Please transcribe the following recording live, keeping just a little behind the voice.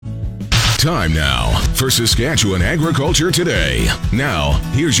Time now for Saskatchewan Agriculture Today. Now,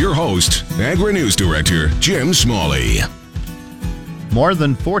 here's your host, Agri-News Director Jim Smalley. More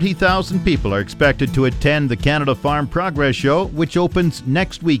than 40,000 people are expected to attend the Canada Farm Progress Show, which opens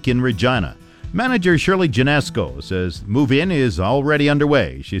next week in Regina. Manager Shirley Janesco says move-in is already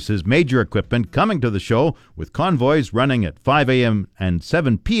underway. She says major equipment coming to the show with convoys running at 5 a.m. and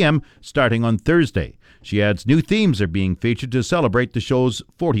 7 p.m. starting on Thursday. She adds new themes are being featured to celebrate the show's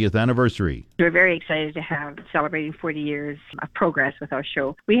 40th anniversary. We're very excited to have celebrating 40 years of progress with our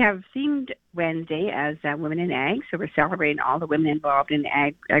show. We have themed Wednesday as Women in Ag, so we're celebrating all the women involved in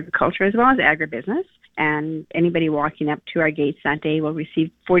agriculture as well as agribusiness. And anybody walking up to our gates that day will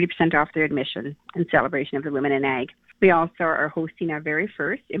receive 40% off their admission in celebration of the Women in Ag. We also are hosting our very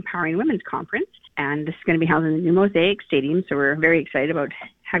first Empowering Women's Conference, and this is going to be held in the new Mosaic Stadium, so we're very excited about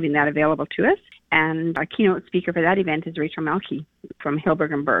having that available to us. And our keynote speaker for that event is Rachel Melky from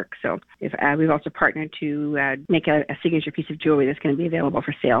Hilberg and Burke. So we've also partnered to make a signature piece of jewelry that's going to be available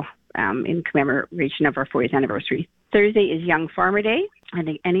for sale in commemoration of our 40th anniversary. Thursday is Young Farmer Day. I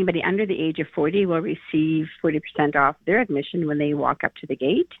think anybody under the age of 40 will receive 40% off their admission when they walk up to the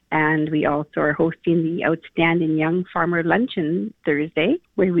gate. And we also are hosting the Outstanding Young Farmer Luncheon Thursday,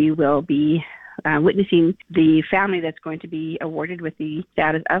 where we will be witnessing the family that's going to be awarded with the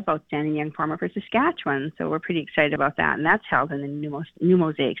status of Outstanding Young Farmer for Saskatchewan. So we're pretty excited about that. And that's held in the new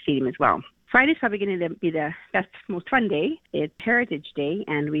Mosaic Stadium as well. Friday's probably going to be the best, most fun day. It's Heritage Day,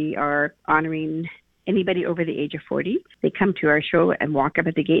 and we are honoring anybody over the age of 40. They come to our show and walk up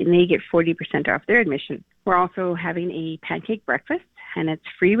at the gate, and they get 40% off their admission. We're also having a pancake breakfast, and it's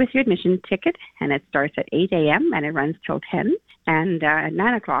free with your admission ticket, and it starts at 8 a.m. and it runs till 10. And at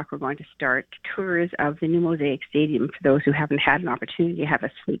 9 o'clock, we're going to start tours of the new Mosaic Stadium for those who haven't had an opportunity to have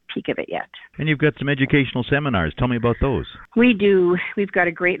a sneak peek of it yet. And you've got some educational seminars. Tell me about those. We do. We've got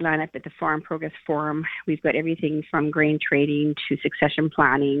a great lineup at the Farm Progress Forum. We've got everything from grain trading to succession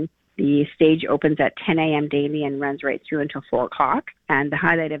planning. The stage opens at 10 a.m. daily and runs right through until 4 o'clock. And the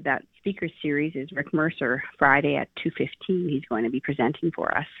highlight of that speaker series is Rick Mercer, Friday at 2:15. He's going to be presenting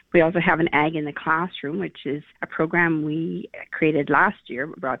for us. We also have an Ag in the Classroom, which is a program we created last year,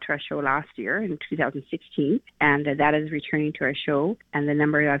 brought to our show last year in 2016. And that is returning to our show. And the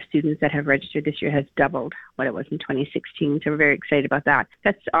number of students that have registered this year has doubled what it was in 2016. So we're very excited about that.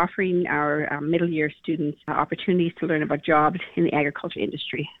 That's offering our middle year students opportunities to learn about jobs in the agriculture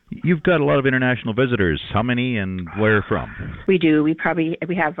industry. You've got a lot of international visitors. How many and where from? We do. We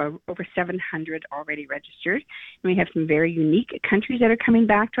have over 700 already registered. And we have some very unique countries that are coming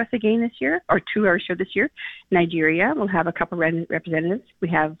back to us again this year, or to our show this year. Nigeria will have a couple representatives. We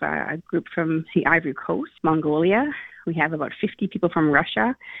have a group from the Ivory Coast, Mongolia. We have about 50 people from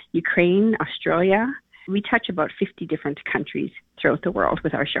Russia, Ukraine, Australia. We touch about 50 different countries throughout the world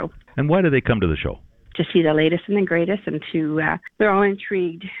with our show. And why do they come to the show? To see the latest and the greatest, and they're all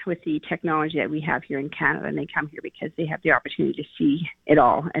intrigued with the technology that we have here in Canada, and they come here because they have the opportunity to see it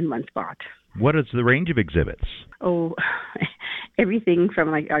all in one spot. What is the range of exhibits? Oh, everything from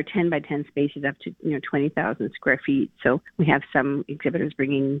like our 10 by 10 spaces up to 20,000 square feet. So we have some exhibitors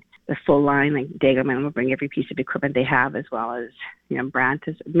bringing the full line, like Degelman will bring every piece of equipment they have, as well as Brandt.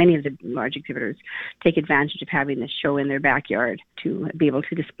 Many of the large exhibitors take advantage of having this show in their backyard to be able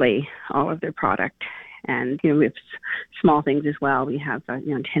to display all of their product. And we have small things as well. We have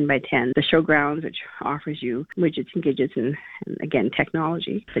 10 by 10, the showgrounds, which offers you widgets and gadgets and again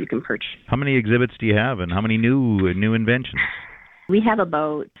technology that you can purchase. How many exhibits do you have, and how many new inventions? We have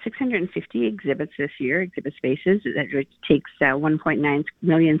about 650 exhibits this year, exhibit spaces, which takes 1.9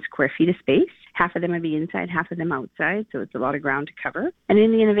 million square feet of space. Half of them will be inside, half of them outside, so it's a lot of ground to cover. And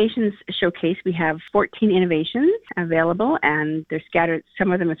in the Innovations Showcase, we have 14 innovations available, and they're scattered.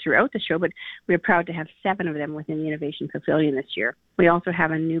 Some of them are throughout the show, but we're proud to have 7 of them within the Innovation Pavilion this year. We also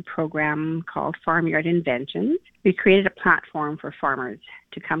have a new program called Farmyard Inventions. We created a platform for farmers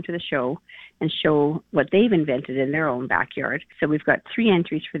to come to the show and show what they've invented in their own backyard. So we've got 3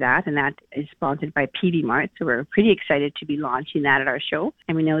 entries for that, and that is sponsored by PB Mart. So we're pretty excited to be launching that at our show,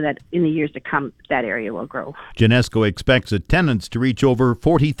 and we know that in the years to come, that area will grow. Janesco expects attendance to reach over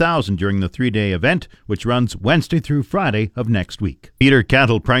 40,000 during the 3-day event, which runs Wednesday through Friday of next week. Feeder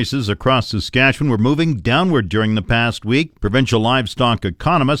cattle prices across Saskatchewan were moving downward during the past week. Provincial livestock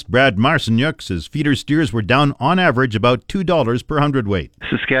economist Brad Marcinyuk says feeder steers were down on average about $2 per hundredweight.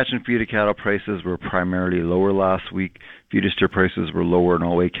 Saskatchewan feeder cattle prices were primarily lower last week. Feeder steer prices were lower in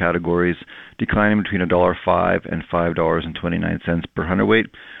all weight categories, declining between $1.05 and $5.29 per hundredweight.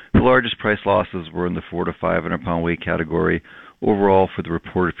 The largest price losses were in the 4 to 500 pound weight category. Overall, for the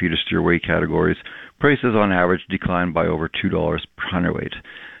reported feeder steer weight categories, prices on average declined by over $2 per hundredweight.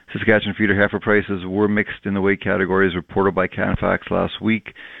 Saskatchewan feeder heifer prices were mixed in the weight categories reported by Canfax last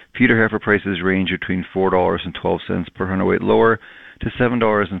week. Feeder heifer prices range between $4.12 per hundredweight lower to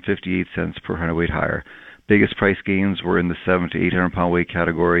 $7.58 per hundredweight higher. Biggest price gains were in the 7 to 800 pound weight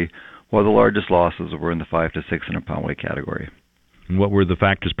category, while the largest losses were in the 5 to 600 pound weight category. And what were the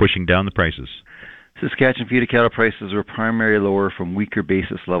factors pushing down the prices? Saskatchewan feeder cattle prices were primarily lower from weaker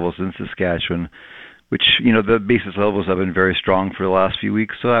basis levels in Saskatchewan, which, the basis levels have been very strong for the last few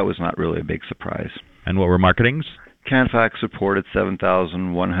weeks, so that was not really a big surprise. And what were marketings? Canfax reported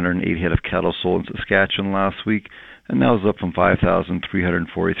 7,108 head of cattle sold in Saskatchewan last week, and that was up from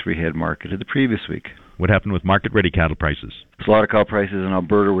 5,343 head marketed the previous week. What happened with market-ready cattle prices? Slaughter cow prices in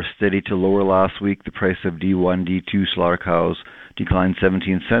Alberta were steady to lower last week. The price of D1, D2 slaughter cows declined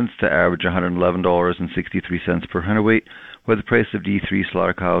 17 cents to average $111.63 per hundredweight, while the price of D3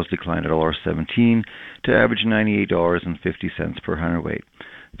 slaughter cows declined $1.17 to average $98.50 per hundredweight.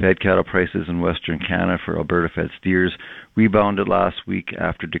 Fed cattle prices in Western Canada for Alberta-fed steers rebounded last week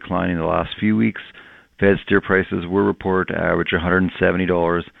after declining the last few weeks. Fed steer prices were reported to average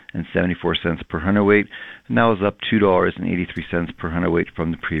 $170.74 per hundredweight, and that was up $2.83 per hundredweight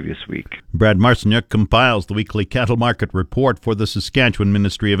from the previous week. Brad Marcinyuk compiles the weekly cattle market report for the Saskatchewan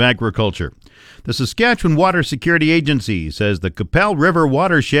Ministry of Agriculture. The Saskatchewan Water Security Agency says the Qu'Appelle River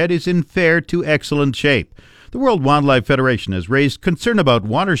watershed is in fair to excellent shape. The World Wildlife Federation has raised concern about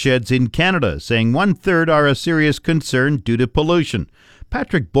watersheds in Canada, saying 1/3 are a serious concern due to pollution.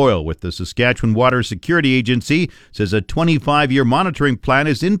 Patrick Boyle with the Saskatchewan Water Security Agency says a 25-year monitoring plan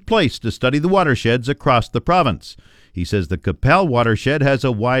is in place to study the watersheds across the province. He says the Qu'Appelle watershed has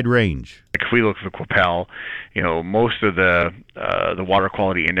a wide range. If we look at the Qu'Appelle, most of the water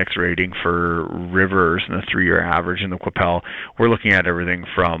quality index rating for rivers and the 3-year average in the Qu'Appelle, we're looking at everything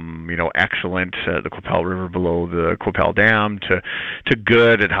from excellent, the Qu'Appelle River below the Qu'Appelle Dam, to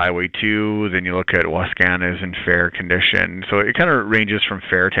good at Highway 2. Then you look at Wascana is in fair condition. So it kind of ranges from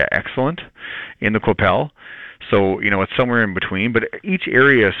fair to excellent in the Qu'Appelle. So, it's somewhere in between, but each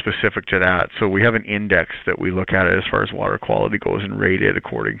area is specific to that. So we have an index that we look at as far as water quality goes and rate it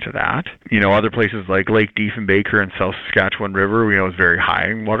according to that. Other places like Lake Diefenbaker and South Saskatchewan River, we know is very high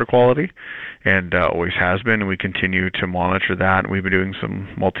in water quality and always has been, and we continue to monitor that. And we've been doing some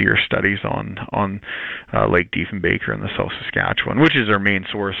multi-year studies on Lake Diefenbaker and the South Saskatchewan, which is our main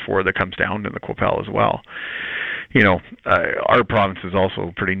source for that comes down to the Qu'Appelle as well. Our province is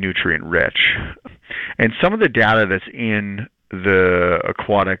also pretty nutrient rich. And some of the data that's in the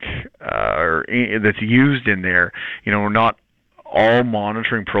aquatic, that's used in there, not all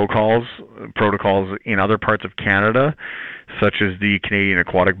monitoring protocols in other parts of Canada, such as the Canadian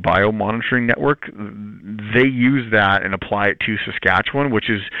Aquatic Biomonitoring Network, they use that and apply it to Saskatchewan, which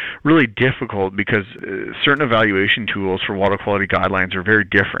is really difficult because certain evaluation tools for water quality guidelines are very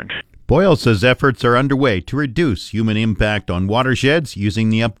different. Boyle says efforts are underway to reduce human impact on watersheds, using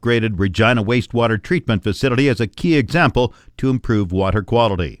the upgraded Regina wastewater treatment facility as a key example to improve water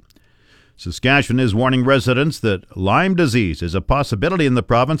quality. Saskatchewan is warning residents that Lyme disease is a possibility in the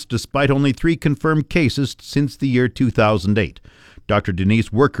province despite only 3 confirmed cases since the year 2008. Dr.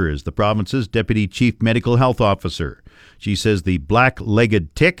 Denise Worker is the province's Deputy Chief Medical Health Officer. She says the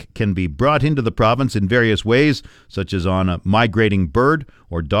black-legged tick can be brought into the province in various ways, such as on a migrating bird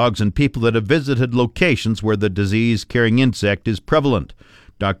or dogs and people that have visited locations where the disease-carrying insect is prevalent.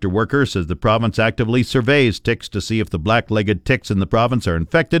 Dr. Worker says the province actively surveys ticks to see if the black-legged ticks in the province are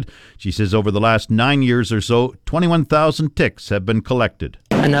infected. She says over the last 9 years or so, 21,000 ticks have been collected.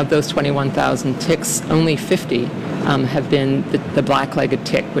 And of those 21,000 ticks, only 50 have been the black-legged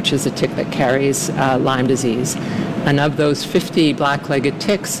tick, which is a tick that carries Lyme disease. And of those 50 black-legged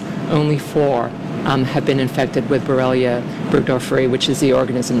ticks, only 4 have been infected with Borrelia burgdorferi, which is the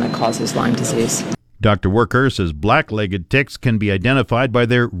organism that causes Lyme disease. Dr. Worker says black-legged ticks can be identified by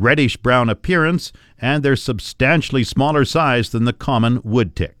their reddish-brown appearance and their substantially smaller size than the common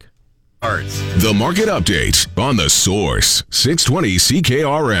wood tick. The market update on The Source, 620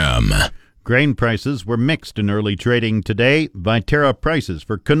 CKRM. Grain prices were mixed in early trading today. Viterra prices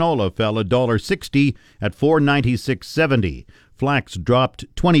for canola fell $1.60 at $4.9670. Flax dropped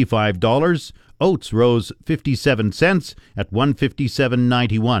 $25. Oats rose 57 cents at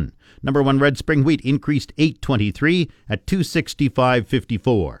 $157.91. Number 1 red spring wheat increased $8.23 at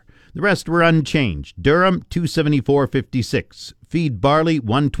 $265.54. The rest were unchanged. Durham $274.56. Feed barley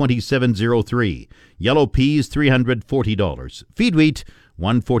 $127.03. Yellow peas $340. Feed wheat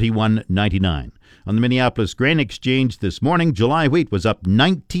 $141.99. On the Minneapolis Grain Exchange this morning, July wheat was up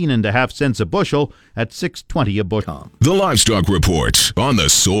 19.5 cents a bushel at $6.20 a bushel. The Livestock Report on The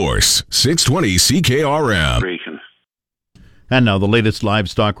Source, 620 CKRM. And now the latest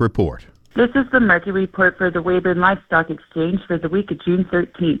livestock report. This is the market report for the Weyburn Livestock Exchange for the week of June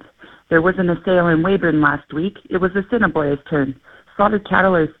 13th. There wasn't a sale in Weyburn last week. It was Assiniboia's turn. Slaughter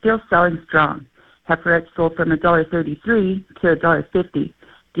cattle are still selling strong. Heiferettes sold from $1.33 to $1.50.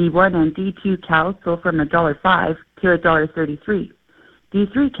 D1 and D2 cows sold from $1.05 to $1.33.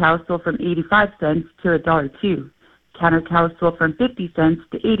 D3 cows sold from 85 cents to $1.02. Canner cows sold from 50 cents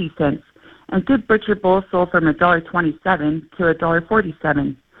to 80 cents. And good butcher bulls sold from $1.27 to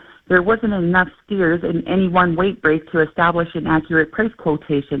 $1.47. There wasn't enough steers in any one weight break to establish an accurate price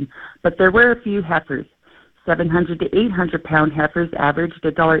quotation, but there were a few heifers. 700 to 800 pound heifers averaged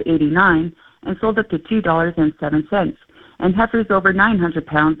 $1.89 and sold up to $2.07, and heifers over 900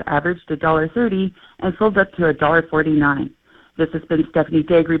 pounds averaged $1.30 and sold up to $1.49. This has been Stephanie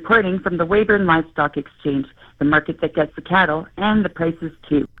Dagg reporting from the Weyburn Livestock Exchange, the market that gets the cattle and the prices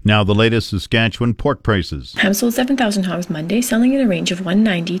too. Now the latest Saskatchewan pork prices. Ham sold 7,000 hogs Monday, selling in a range of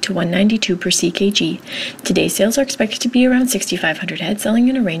 $190 to $192 per ckg. Today's sales are expected to be around 6,500 head, selling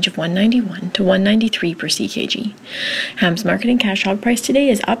in a range of $191 to $193 per ckg. Ham's market and cash hog price today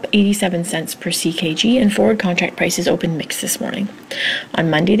is up 87 cents per ckg, and forward contract prices opened mixed this morning. On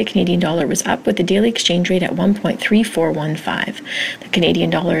Monday, the Canadian dollar was up with the daily exchange rate at 1.3415. The Canadian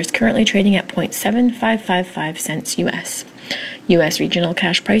dollar is currently trading at 0.7555 cents US. U.S. regional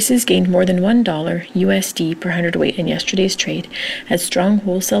cash prices gained more than $1 USD per hundredweight in yesterday's trade, as strong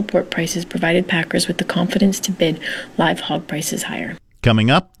wholesale pork prices provided packers with the confidence to bid live hog prices higher.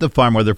 Coming up, the farm weather